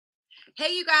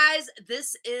Hey, you guys,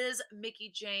 this is Mickey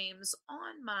James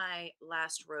on my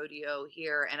last rodeo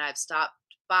here, and I've stopped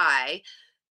by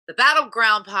the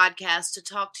Battleground podcast to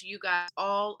talk to you guys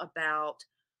all about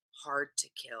Hard to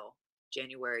Kill,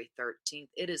 January 13th.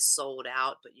 It is sold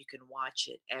out, but you can watch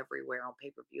it everywhere on pay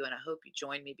per view. And I hope you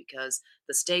join me because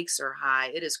the stakes are high.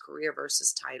 It is career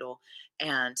versus title,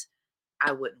 and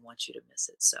I wouldn't want you to miss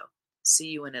it. So, see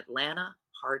you in Atlanta,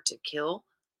 Hard to Kill.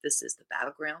 This is the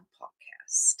Battleground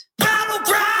podcast.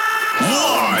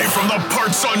 Live from the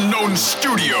Parts Unknown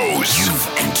Studios. You've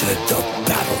entered the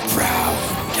battleground.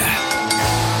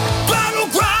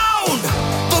 Battleground!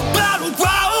 The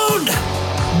battleground!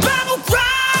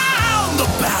 Battleground! The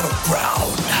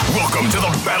battleground. Welcome to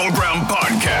the Battleground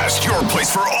Podcast, your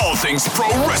place for all things pro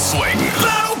wrestling.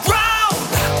 Battleground!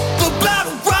 The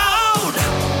battleground!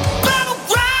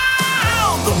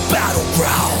 Battleground! The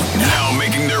battleground. Now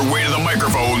making their way to the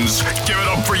microphones, give it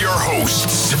up for your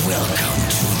hosts. Welcome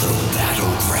to the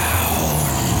battleground.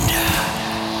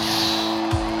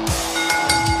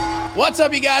 What's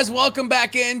up, you guys? Welcome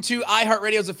back into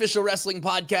iHeartRadio's official wrestling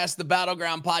podcast, the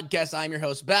Battleground Podcast. I'm your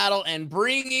host, Battle, and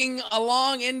bringing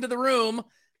along into the room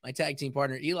my tag team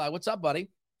partner, Eli. What's up, buddy?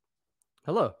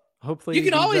 Hello. Hopefully you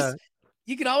can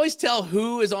always tell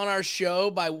who is on our show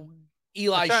by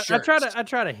Eli's shirt. I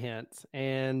try to hint,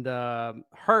 and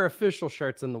her official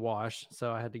shirt's in the wash,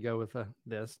 so I had to go with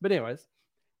this. But anyways.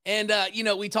 And,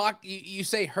 we talk, you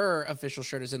say her official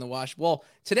shirt is in the wash. Well,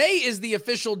 today is the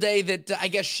official day that I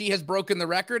guess she has broken the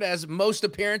record as most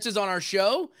appearances on our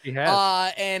show. She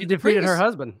has. And she defeated her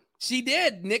husband. She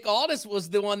did. Nick Aldis was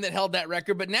the one that held that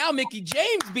record, but now Mickey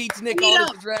James beats Nick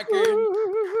Aldis' record.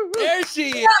 There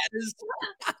she is.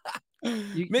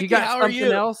 You Mickey, got how something are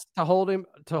you? else to hold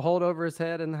over his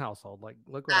head in the household. Like,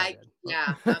 look what I did.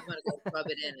 Yeah, I'm gonna go rub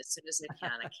it in as soon as I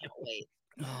can. I can't wait.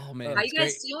 Oh man, How you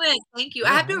guys doing? Thank you. I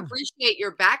have to appreciate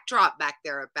your backdrop back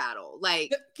there at Battle. Like,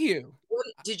 Thank you.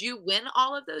 did you win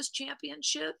all of those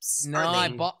championships? No,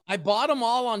 I bought them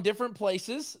all on different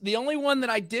places. The only one that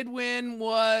I did win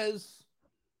was,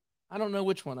 I don't know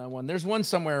which one I won. There's one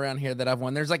somewhere around here that I've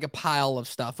won. There's like a pile of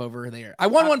stuff over there. I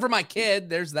won one for my kid.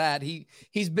 There's that.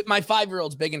 He's my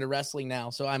 5-year-old's big into wrestling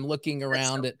now, so I'm looking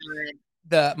around at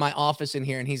my office in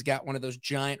here, and he's got one of those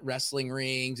giant wrestling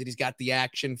rings, and he's got the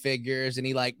action figures, and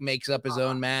he like makes up his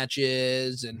own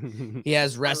matches, and he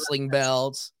has wrestling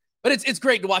belts. But it's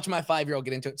great to watch my 5-year-old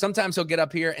get into it. Sometimes he'll get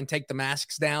up here and take the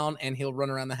masks down, and he'll run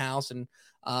around the house and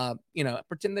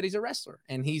pretend that he's a wrestler.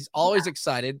 And he's always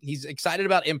excited. He's excited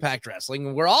about Impact Wrestling,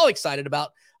 and we're all excited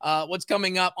about what's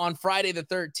coming up on Friday the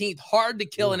 13th. Hard to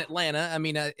Kill in Atlanta. I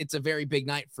mean, it's a very big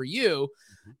night for you,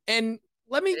 and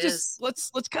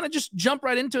let's kind of just jump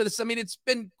right into this. I mean, it's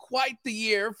been quite the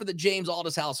year for the James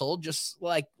Aldis household, just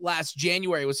like last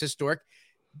January was historic.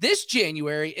 This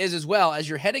January is as well, as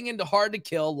you're heading into Hard to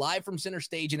Kill live from Center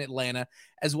Stage in Atlanta,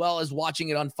 as well as watching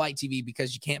it on Fight TV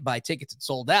because you can't buy tickets. It's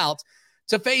sold out,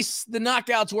 to face the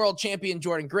Knockouts World Champion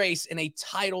Jordynne Grace in a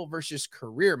title versus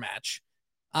career match.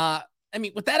 I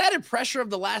mean, with that added pressure of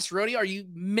the last rodeo, are you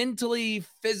mentally,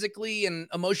 physically, and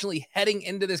emotionally heading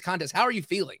into this contest? How are you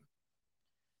feeling?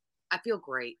 I feel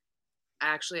great.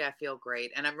 I feel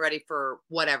great, and I'm ready for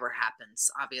whatever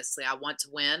happens. Obviously, I want to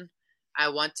win. I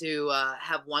want to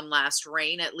have one last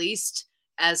reign, at least,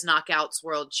 as Knockouts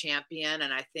World Champion,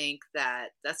 and I think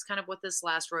that's kind of what this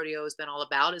last rodeo has been all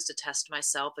about, is to test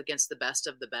myself against the best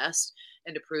of the best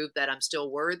and to prove that I'm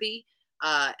still worthy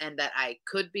and that I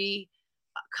could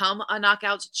become a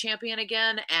Knockouts champion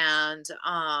again. And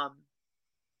I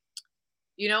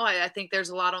think there's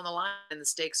a lot on the line, and the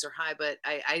stakes are high, but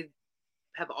I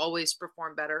have always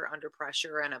performed better under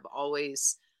pressure, and I've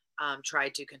always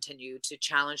tried to continue to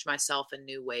challenge myself in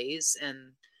new ways.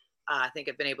 And I think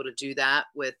I've been able to do that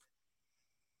with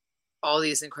all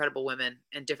these incredible women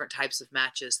and different types of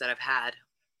matches that I've had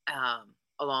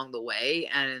along the way.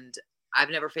 And I've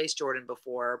never faced Jordynne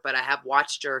before, but I have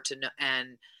watched her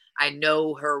and I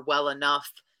know her well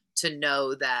enough to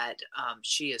know that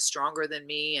she is stronger than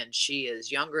me, and she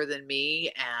is younger than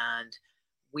me, and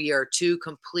we are two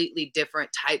completely different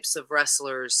types of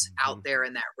wrestlers out there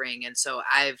in that ring. And so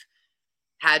I've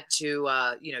had to,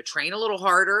 train a little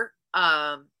harder.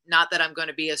 Not that I'm going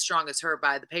to be as strong as her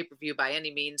by the pay-per-view by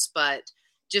any means, but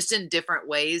just in different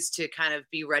ways to kind of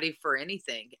be ready for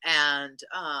anything. And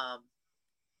I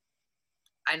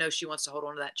know she wants to hold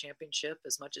on to that championship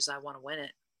as much as I want to win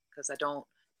it, because I don't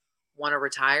want to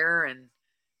retire. And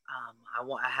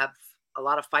I have a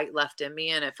lot of fight left in me,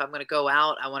 and if I'm going to go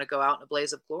out, I want to go out in a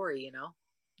blaze of glory,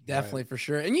 Definitely, for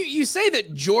sure. And you say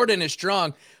that Jordynne is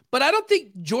strong, but I don't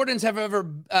think Jordynne's have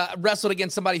ever wrestled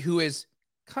against somebody who is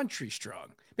country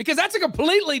strong. Because that's a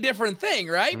completely different thing,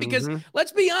 right? Because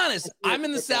let's be honest, I'm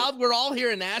in the South. We're all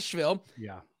here in Nashville.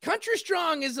 Yeah. Country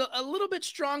strong is a little bit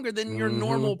stronger than your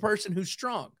normal person who's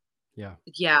strong. Yeah.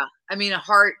 Yeah. I mean, a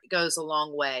heart goes a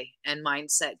long way and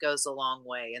mindset goes a long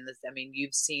way. And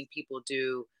you've seen people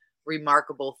do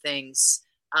remarkable things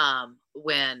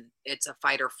when it's a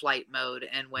fight or flight mode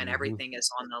and when everything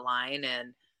is on the line,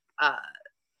 and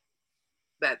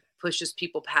that pushes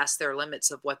people past their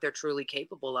limits of what they're truly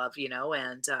capable of,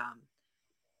 and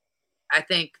I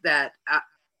think that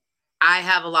I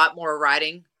have a lot more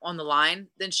riding on the line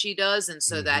than she does. And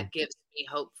so that gives me,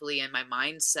 hopefully in my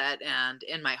mindset and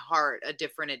in my heart, a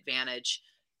different advantage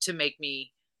to make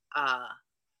me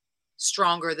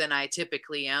stronger than I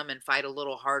typically am and fight a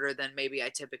little harder than maybe I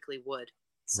typically would.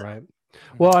 So, right.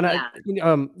 Well, and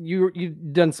yeah.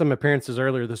 you've done some appearances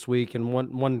earlier this week, and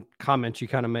one comment you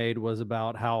kind of made was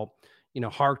about how,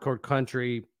 hardcore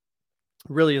country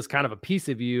really is kind of a piece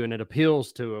of you, and it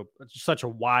appeals to such a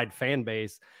wide fan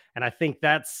base. And I think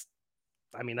that's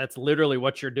literally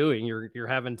what you're doing. You're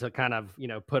having to kind of,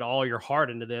 put all your heart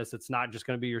into this. It's not just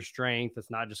going to be your strength.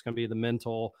 It's not just going to be the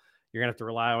mental. You're gonna have to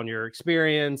rely on your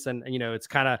experience. And, it's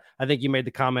kind of, I think you made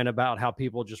the comment about how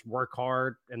people just work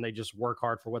hard and they just work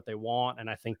hard for what they want. And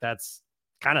I think that's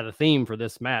kind of the theme for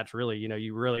this match, really.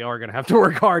 You really are going to have to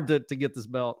work hard to get this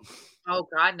belt. Oh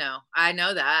God, no. I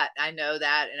know that.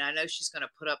 And I know she's going to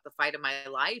put up the fight of my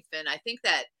life. And I think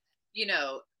that,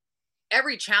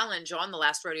 every challenge on the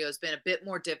last rodeo has been a bit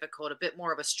more difficult, a bit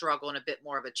more of a struggle, and a bit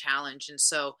more of a challenge. And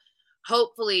so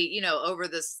hopefully, over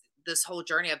this whole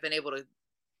journey, I've been able to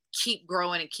keep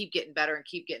growing and keep getting better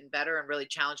and really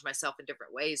challenge myself in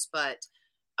different ways. But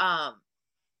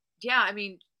yeah, I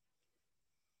mean,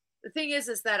 the thing is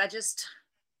that I just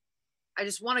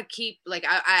want to keep, like,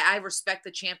 I respect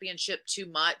the championship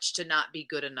too much to not be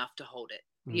good enough to hold it.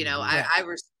 I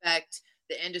respect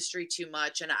the industry too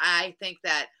much. And I think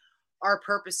that our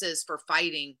purposes for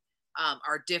fighting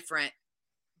are different,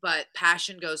 but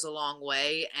passion goes a long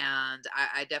way. And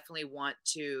I definitely want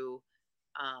to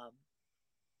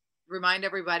remind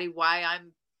everybody why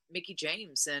I'm Mickie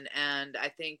James. And I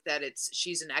think that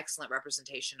she's an excellent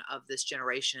representation of this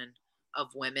generation of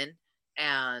women,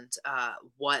 and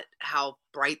how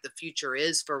bright the future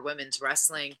is for women's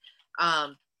wrestling.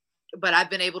 But I've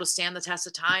been able to stand the test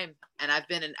of time, and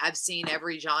I've seen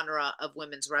every genre of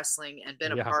women's wrestling and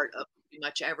been a part of pretty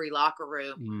much every locker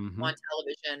room on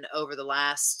television over the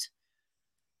last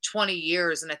 20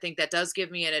 years. And I think that does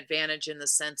give me an advantage in the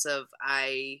sense of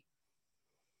I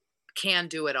can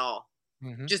do it all.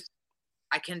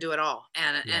 I can do it all.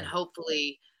 And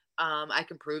hopefully I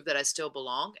can prove that I still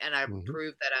belong, and I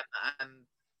prove that I'm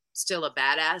still a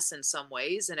badass in some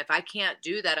ways. And if I can't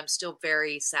do that, I'm still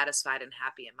very satisfied and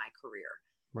happy in my career,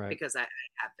 right? Because I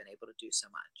have been able to do so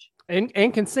much.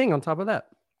 And can sing on top of that.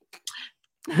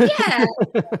 Yeah.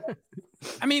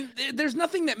 I mean, there's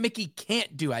nothing that Mickie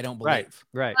can't do, I don't believe.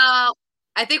 Right.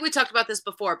 I think we talked about this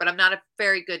before, but I'm not a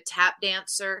very good tap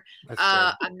dancer.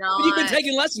 I'm not. But you've been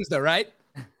taking lessons though, right?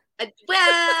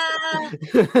 Well,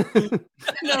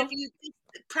 if you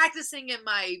practicing in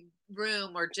my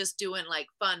room or just doing like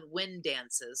fun win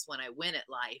dances when I win at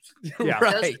life,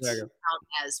 right? Those count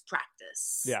as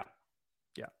practice. Yeah.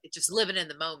 It's just living in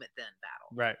the moment, then battle.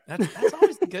 Right. That's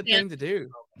always the good thing to do.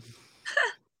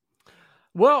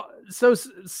 Well, so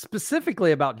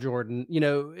specifically about Jordan,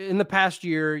 in the past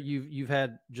year, you've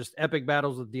had just epic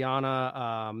battles with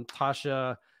Deonna,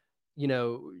 Tasha.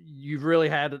 You've really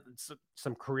had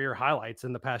some career highlights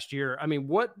in the past year. I mean,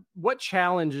 what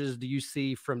challenges do you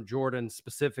see from Jordan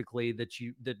specifically that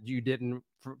you didn't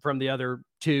from the other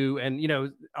two? And,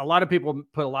 a lot of people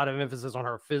put a lot of emphasis on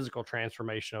her physical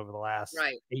transformation over the last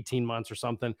 18 months or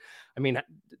something. I mean,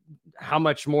 how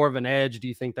much more of an edge do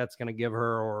you think that's going to give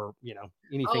her, or,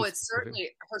 anything? Oh, it's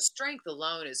certainly, her strength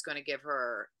alone is going to give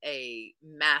her a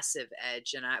massive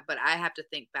edge. But I have to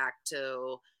think back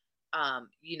to,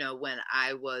 when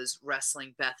I was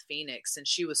wrestling Beth Phoenix, and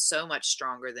she was so much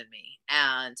stronger than me.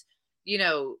 And,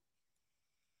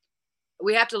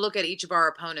 we have to look at each of our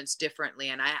opponents differently.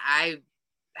 And I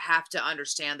have to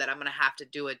understand that I'm going to have to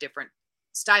do a different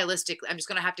stylistic. I'm just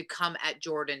going to have to come at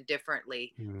Jordan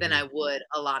differently than I would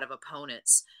a lot of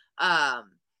opponents.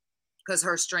 Because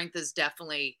her strength is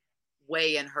definitely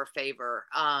way in her favor.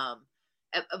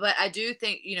 But I do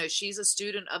think, she's a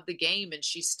student of the game, and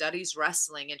she studies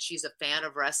wrestling, and she's a fan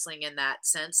of wrestling in that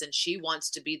sense. And she wants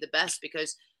to be the best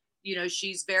because,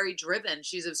 she's very driven.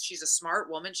 She's a smart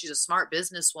woman. She's a smart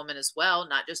businesswoman as well,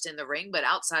 not just in the ring, but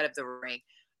outside of the ring.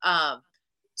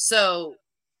 So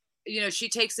she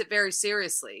takes it very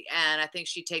seriously, and I think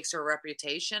she takes her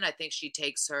reputation. I think she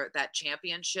takes that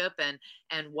championship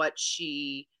and what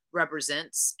she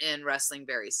represents in wrestling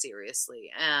very seriously.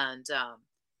 And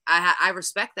I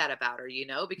respect that about her,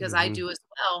 because I do as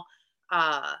well.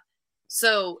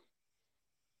 So,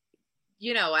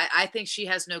 I think she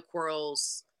has no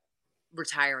quarrels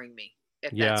retiring me.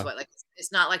 If that's what,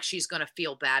 it's not like she's going to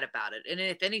feel bad about it. And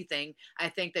if anything, I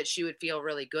think that she would feel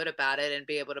really good about it and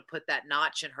be able to put that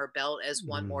notch in her belt as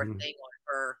one more thing on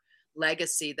her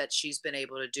legacy that she's been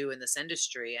able to do in this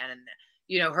industry. And,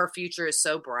 her future is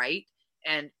so bright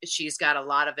and she's got a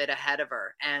lot of it ahead of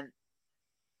her. And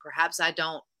perhaps I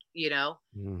don't,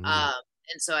 and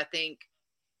so I think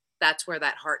that's where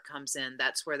that heart comes in.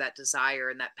 That's where that desire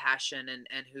and that passion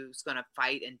and who's going to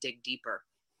fight and dig deeper.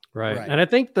 Right. And I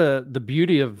think the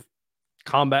beauty of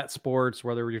combat sports,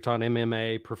 whether you're talking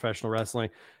MMA, professional wrestling,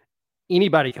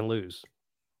 anybody can lose.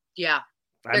 Yeah.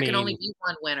 There can only be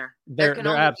one winner. There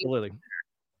absolutely.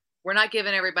 We're not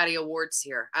giving everybody awards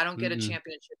here. I don't get a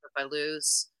championship if I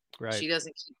lose. Right. She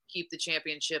doesn't keep the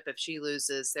championship if she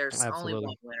loses. There's only one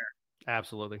winner.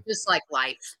 Absolutely. Just like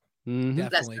life.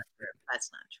 Definitely.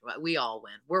 That's not true. We all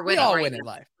win. We all win in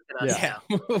life. Yeah,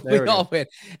 we all win.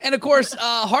 And of course,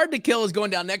 Hard to Kill is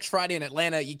going down next Friday in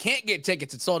Atlanta. You can't get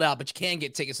tickets; it's sold out, but you can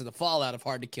get tickets to the fallout of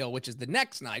Hard to Kill, which is the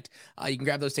next night. You can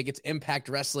grab those tickets,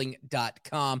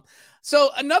 impactwrestling.com.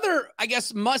 So another, I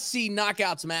guess, must-see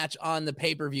knockouts match on the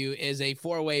pay-per-view is a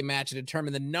 4-way match to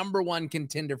determine the number one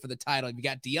contender for the title. You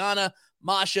got Deonna,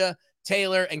 Masha,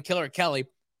 Taylor, and Killer Kelly.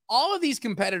 All of these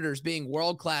competitors being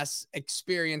world-class,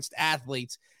 experienced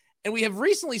athletes. And we have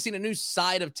recently seen a new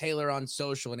side of Taylor on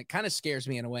social, and it kind of scares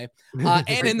me in a way.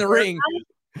 And in the ring,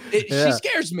 she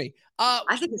scares me.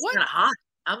 I think it's kind of hot.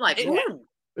 I'm like, ooh.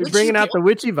 Bringing out the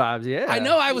witchy vibes, yeah. I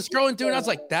know. I was scrolling through, and I was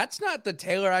like, that's not the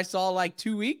Taylor I saw like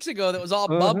 2 weeks ago that was all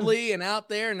bubbly and out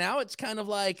there. Now it's kind of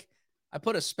like, I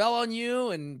put a spell on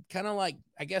you and kind of like,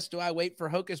 I guess, do I wait for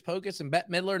Hocus Pocus and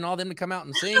Bette Midler and all them to come out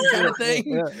and sing kind of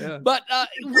thing? But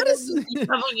what is... When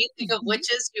you think of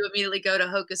witches, you immediately go to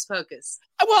Hocus Pocus.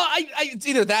 Well, it's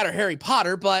either that or Harry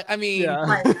Potter, but I mean...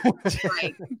 Right.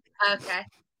 Okay.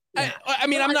 Yeah. I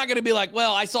mean, I'm not going to be like,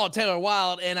 well, I saw Taylor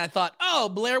Wilde and I thought, oh,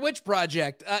 Blair Witch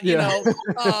Project, you know,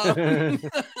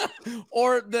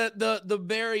 or the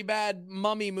very bad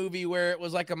mummy movie where it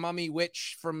was like a mummy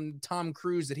witch from Tom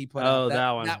Cruise that he put out.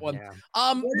 That one. Yeah.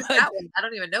 That one? I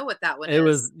don't even know what that one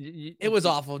is. It was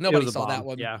awful. Nobody saw that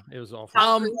one. Yeah, it was awful.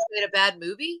 Tom Cruise made a bad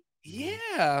movie?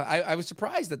 Yeah, I was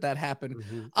surprised that happened.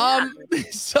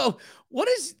 So what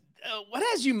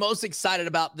has you most excited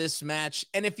about this match?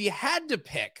 And if you had to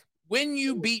pick, when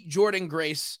you beat Jordynne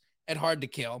Grace at Hard to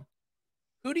Kill,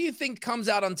 who do you think comes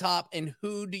out on top and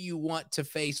who do you want to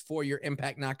face for your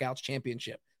Impact Knockouts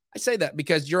Championship? I say that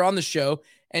because you're on the show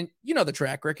and you know the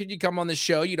track record. You come on the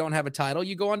show, you don't have a title,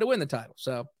 you go on to win the title.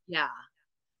 So, yeah.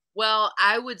 Well,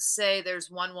 I would say there's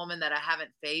one woman that I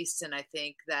haven't faced, and I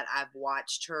think that I've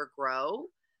watched her grow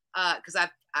because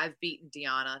I've beaten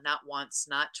Deonna not once,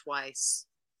 not twice,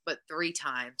 but 3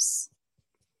 times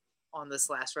on this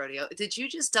last rodeo. Did you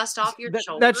just dust off your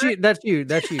shoulder? That's you. You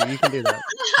can do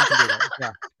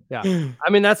that. Yeah. I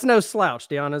mean, that's no slouch.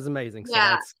 Deonna's amazing. So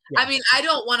yeah. I mean, I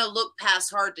don't want to look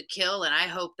past Hard to Kill, and I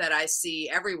hope that I see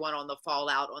everyone on the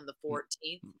fallout on the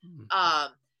 14th.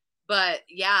 But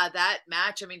yeah, that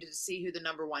match, I mean, to see who the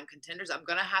number one contenders, I'm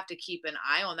going to have to keep an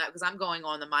eye on that because I'm going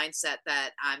on the mindset that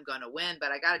I'm going to win,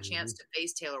 but I got a chance to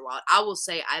face Taylor Wilde. I will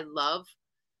say I love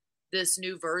this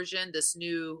new version, this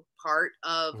new part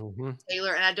of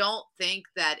Taylor. And I don't think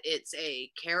that it's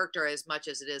a character as much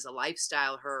as it is a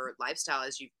lifestyle, her lifestyle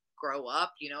as you grow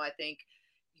up. You know, I think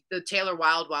the Taylor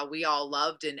Wilde, while we all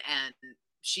loved and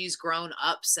she's grown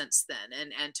up since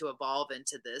then and to evolve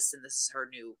into this, and this is her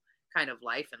new kind of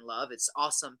life and love. It's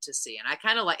awesome to see. And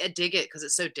I dig it because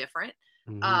it's so different.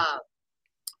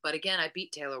 But again, I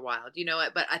beat Taylor Wilde, you know,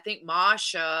 but I think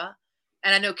Masha,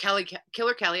 and I know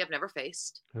Killer Kelly I've never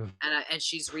faced. And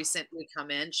she's recently come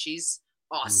in. She's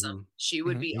awesome. She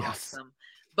would be awesome.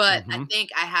 But I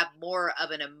think I have more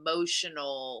of an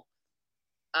emotional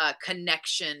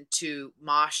connection to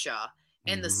Masha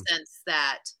in the sense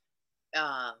that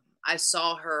I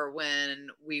saw her when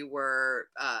we were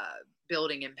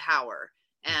building Empower,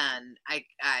 and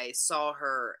I saw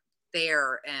her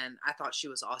there, and I thought she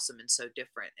was awesome and so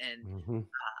different. And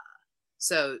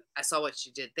so I saw what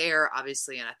she did there,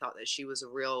 obviously, and I thought that she was a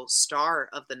real star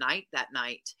of the night that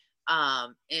night,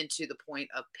 and to the point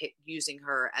of using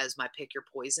her as my pick your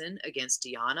poison against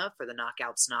Deonna for the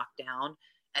Knockouts Knockdown,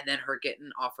 and then her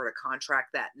getting offered a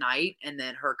contract that night, and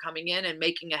then her coming in and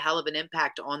making a hell of an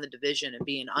impact on the division and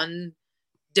being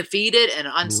defeated and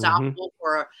unstoppable.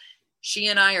 For she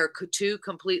and I are two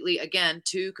completely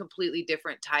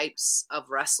different types of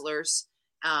wrestlers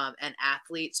and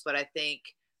athletes. But I think,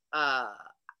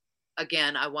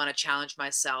 again, I want to challenge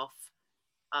myself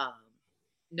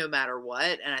no matter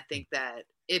what. And I think that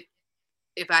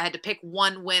if I had to pick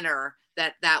one winner,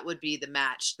 that would be the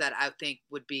match that I think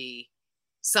would be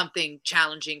something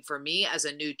challenging for me as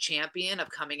a new champion of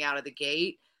coming out of the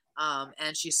gate.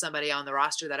 And she's somebody on the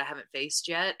roster that I haven't faced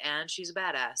yet. And she's a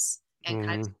badass and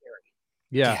kind of scary.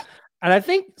 Yeah. And I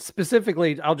think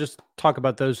specifically, I'll just talk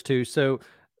about those two. So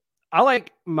I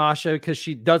like Masha because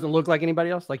she doesn't look like anybody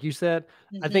else, like you said.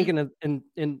 I think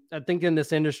in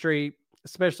this industry,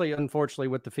 especially unfortunately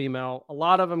with the female, a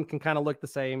lot of them can kind of look the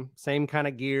same kind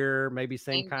of gear, maybe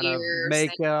same kind of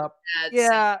makeup.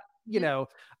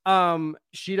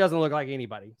 She doesn't look like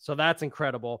anybody. So that's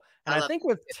incredible. And I think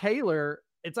with Taylor,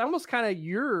 it's almost kind of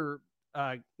your,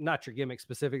 not your gimmick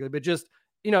specifically, but just,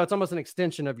 it's almost an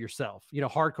extension of yourself,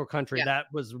 hardcore country. That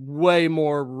was way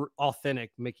more authentic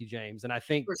Mickie James. And I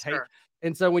think,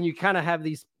 and so when you kind of have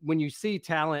when you see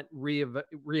talent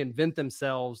reinvent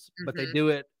themselves, but they do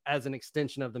it as an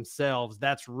extension of themselves,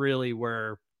 that's really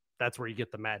where you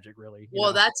get the magic, really.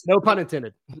 That's no pun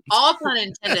intended. All pun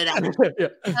intended.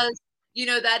 Because,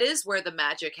 that is where the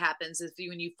magic happens, is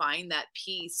when you find that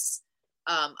piece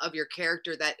of your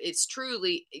character that it's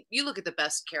truly, you look at the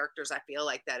best characters I feel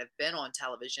like that have been on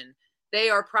television, they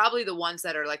are probably the ones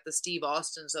that are like the Steve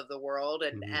Austins of the world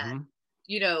and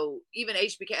even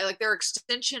HBK, like they're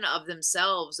extension of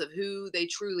themselves, of who they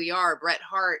truly are. Bret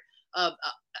Hart, of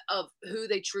who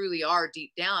they truly are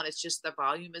deep down. It's just the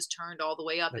volume is turned all the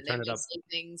way up, and they can say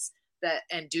things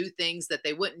and do things that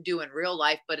they wouldn't do in real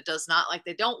life, but it does not like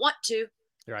they don't want to.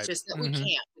 Right. It's just that we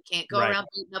can't go around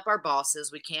beating up our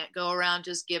bosses. We can't go around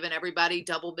just giving everybody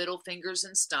double middle fingers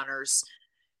and stunners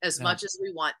as much as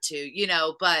we want to,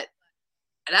 but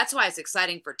that's why it's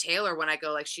exciting for Taylor when I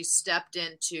go, like, she stepped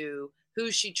into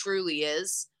who she truly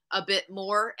is a bit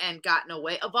more and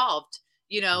evolved,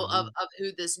 of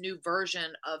who this new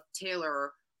version of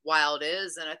Taylor Wilde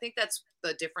is. And I think that's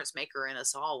the difference maker in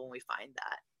us all when we find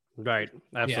that. Right.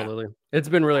 Absolutely. Yeah. It's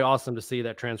been really awesome to see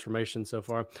that transformation so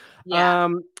far. Yeah.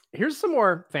 Here's some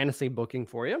more fantasy booking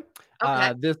for you.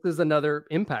 Okay. This is another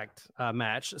Impact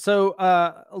match. So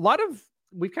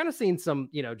we've kind of seen some,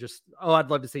 I'd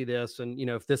love to see this. And,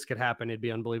 if this could happen, it'd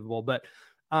be unbelievable. But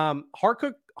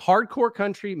hardcore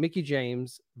country, Mickie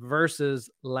James versus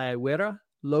La Güera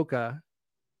Loca,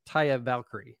 Taya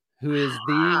Valkyrie, who is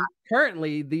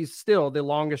currently still the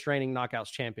longest reigning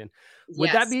Knockouts champion.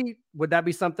 Would that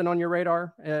be something on your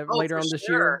radar later on this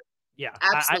year? Yeah,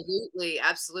 absolutely.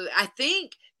 Absolutely. I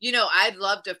think, I'd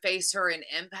love to face her in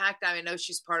Impact. I know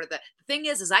she's part of that. The thing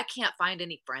is I can't find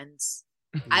any friends.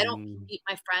 I don't meet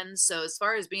my friends. So as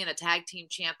far as being a tag team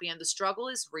champion, the struggle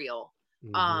is real.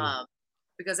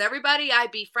 Because everybody I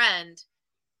befriend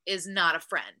is not a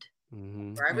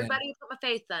friend. For everybody who put my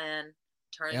faith in,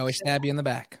 they always stab you in the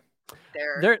back.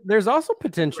 There's also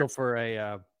potential for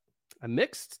a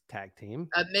mixed tag team,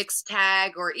 a mixed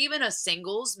tag, or even a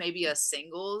singles.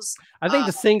 I think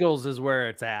the singles is where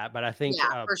it's at, but I think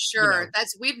for sure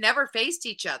we've never faced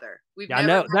each other. I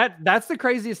know that's the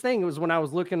craziest thing. It was when I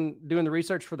was doing the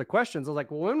research for the questions. I was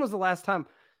like, well, when was the last time?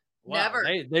 Wow, never.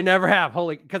 They never have.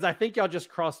 Because I think y'all just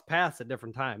crossed paths at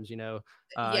different times. You've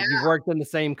worked in the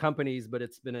same companies, but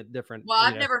it's been a different. Well,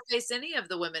 I've never faced any of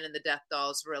the women in the Death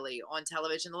Dolls really on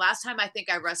television. The last time I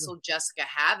think I wrestled Jessica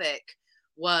Havoc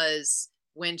was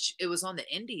when it was on the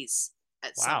Indies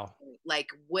at some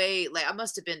point, I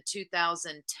must have been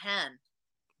 2010.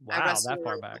 Wow, I wrestled that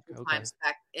far back. Times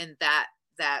back in that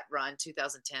run,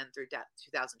 2010 through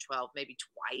 2012, maybe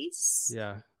twice.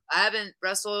 Yeah. I haven't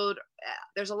wrestled.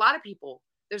 There's a lot of people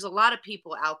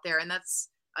out there. And that's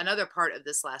another part of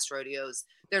this last rodeos.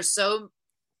 There's so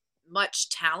much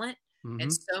talent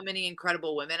and so many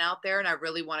incredible women out there. And I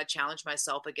really want to challenge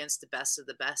myself against the best of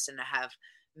the best and to have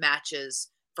matches,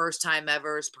 first time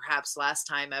evers, perhaps last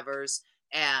time evers,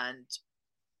 and,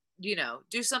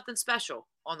 do something special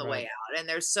on the way out. And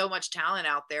there's so much talent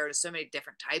out there. There's so many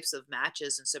different types of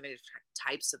matches and so many different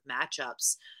types of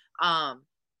matchups.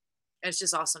 It's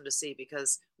just awesome to see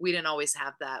because we didn't always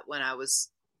have that when I was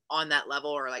on that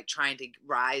level or like trying to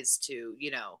rise to,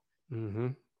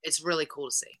 it's really cool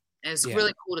to see. And it's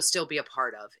really cool to still be a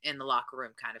part of in the locker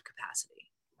room kind of capacity.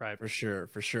 Right. For sure.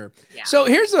 Yeah. So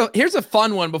here's a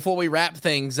fun one before we wrap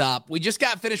things up. We just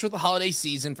got finished with the holiday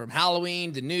season, from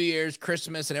Halloween to New Year's,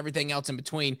 Christmas, and everything else in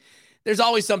between. There's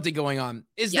always something going on.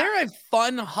 Is there a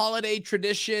fun holiday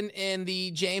tradition in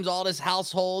the James Aldis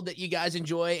household that you guys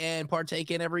enjoy and partake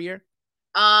in every year?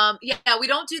 Yeah, we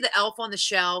don't do the elf on the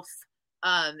shelf.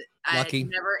 Lucky. I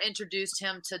never introduced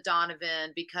him to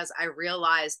Donovan because I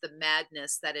realized the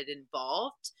madness that it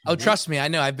involved. Oh, trust me, I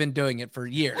know. I've been doing it for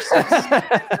years.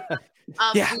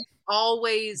 Yeah. We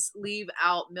always leave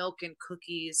out milk and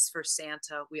cookies for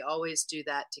Santa. We always do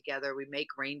that together. We make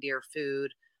reindeer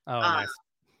food. Oh, nice.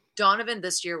 Donovan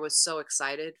this year was so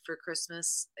excited for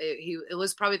Christmas. It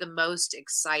was probably the most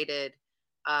excited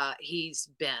he's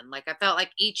been. Like, I felt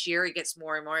like each year he gets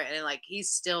more and more, and like he's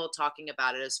still talking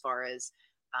about it as far as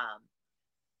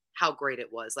how great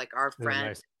it was. Like our friend,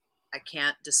 nice. I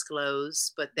can't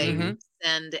disclose, but they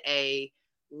send a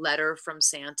letter from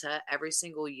Santa every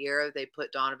single year. They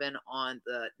put Donovan on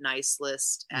the nice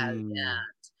list, and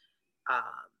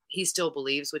he still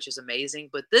believes, which is amazing.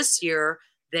 But this year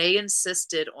they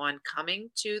insisted on coming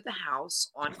to the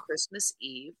house on Christmas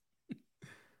Eve.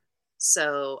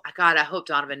 So I hope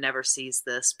Donovan never sees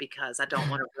this because I don't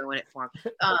want to ruin it for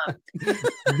him.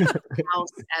 House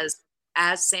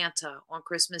as Santa on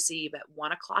Christmas Eve at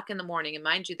 1:00 in the morning. And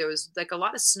mind you, there was like a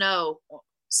lot of snow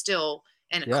still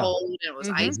and cold, and it was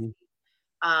icy.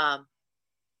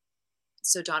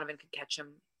 So Donovan could catch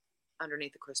him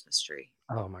underneath the Christmas tree.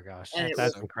 Oh my gosh, And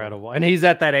that's incredible. And he's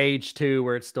at that age too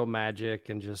where it's still magic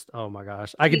and just, oh my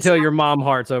gosh, I can He's tell your mom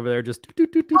heart's over there just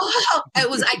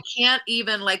I can't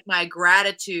even, like, my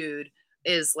gratitude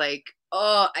is like,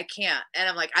 oh, I can't. And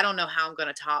I'm like, I don't know how I'm going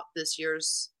to top this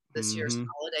year's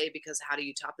holiday, because how do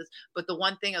you top this? But the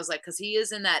one thing I was like, because he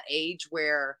is in that age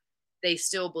where they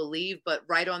still believe, but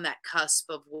right on that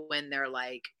cusp of when they're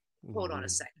like, hold on a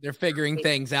second. They're figuring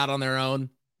things out on their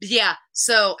own. Yeah.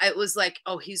 So it was like,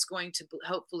 oh, he's going to,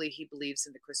 hopefully he believes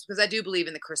in the Christmas, because I do believe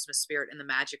in the Christmas spirit and the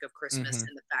magic of Christmas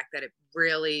and the fact that it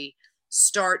really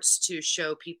starts to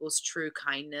show people's true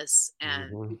kindness, and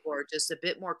people are just a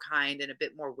bit more kind and a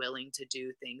bit more willing to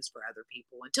do things for other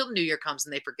people until New Year comes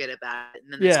and they forget about it.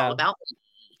 And then it's all about me.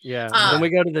 Yeah. And then we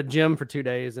go to the gym for 2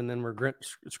 days and then we're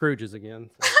Scrooges again.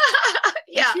 So.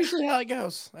 Yeah. That's usually how it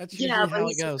goes. That's usually how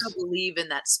it goes. I believe in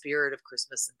that spirit of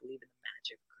Christmas and believe in the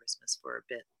magic of Christmas for a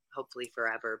bit, hopefully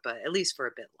forever, but at least for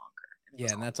a bit longer.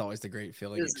 Yeah, and that's always the great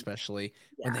feeling, especially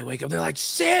when they wake up. They're like,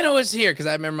 Santa was here. Because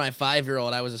I remember my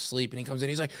 5-year-old, I was asleep, and he comes in.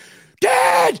 He's like,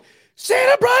 Dad,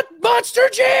 Santa brought Monster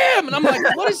Jam. And I'm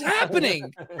like, what is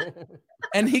happening?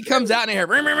 And he comes out in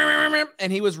here,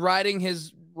 and he was riding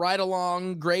his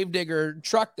ride-along Gravedigger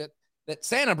truck that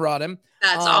Santa brought him.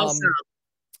 That's awesome.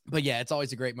 But yeah, it's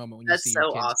always a great moment when you see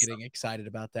your kids getting excited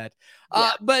about that.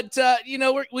 Yeah. But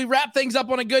we wrap things up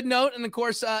on a good note. And of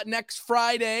course, next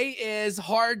Friday is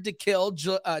Hard to Kill.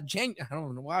 I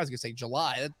don't know why I was going to say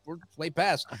July. We're way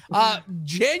past.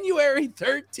 January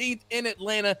 13th in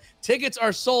Atlanta. Tickets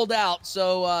are sold out.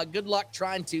 So good luck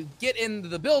trying to get into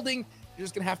the building. You're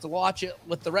just going to have to watch it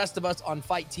with the rest of us on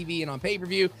Fight TV and on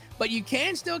pay-per-view. But you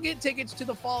can still get tickets to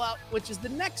the Fallout, which is the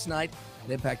next night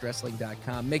at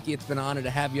ImpactWrestling.com. Mickey, it's been an honor to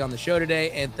have you on the show today,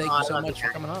 and thank you so much for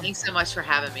coming on. Thanks so much for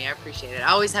having me. I appreciate it.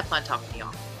 I always have fun talking to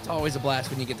y'all. It's always a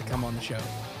blast when you get to come on the show.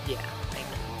 Yeah, thank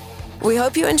you. We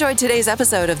hope you enjoyed today's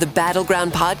episode of the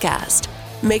Battleground Podcast.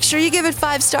 Make sure you give it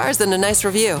 5 stars and a nice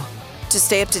review. To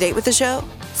stay up to date with the show,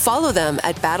 follow them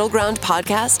at Battleground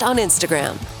Podcast on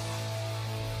Instagram.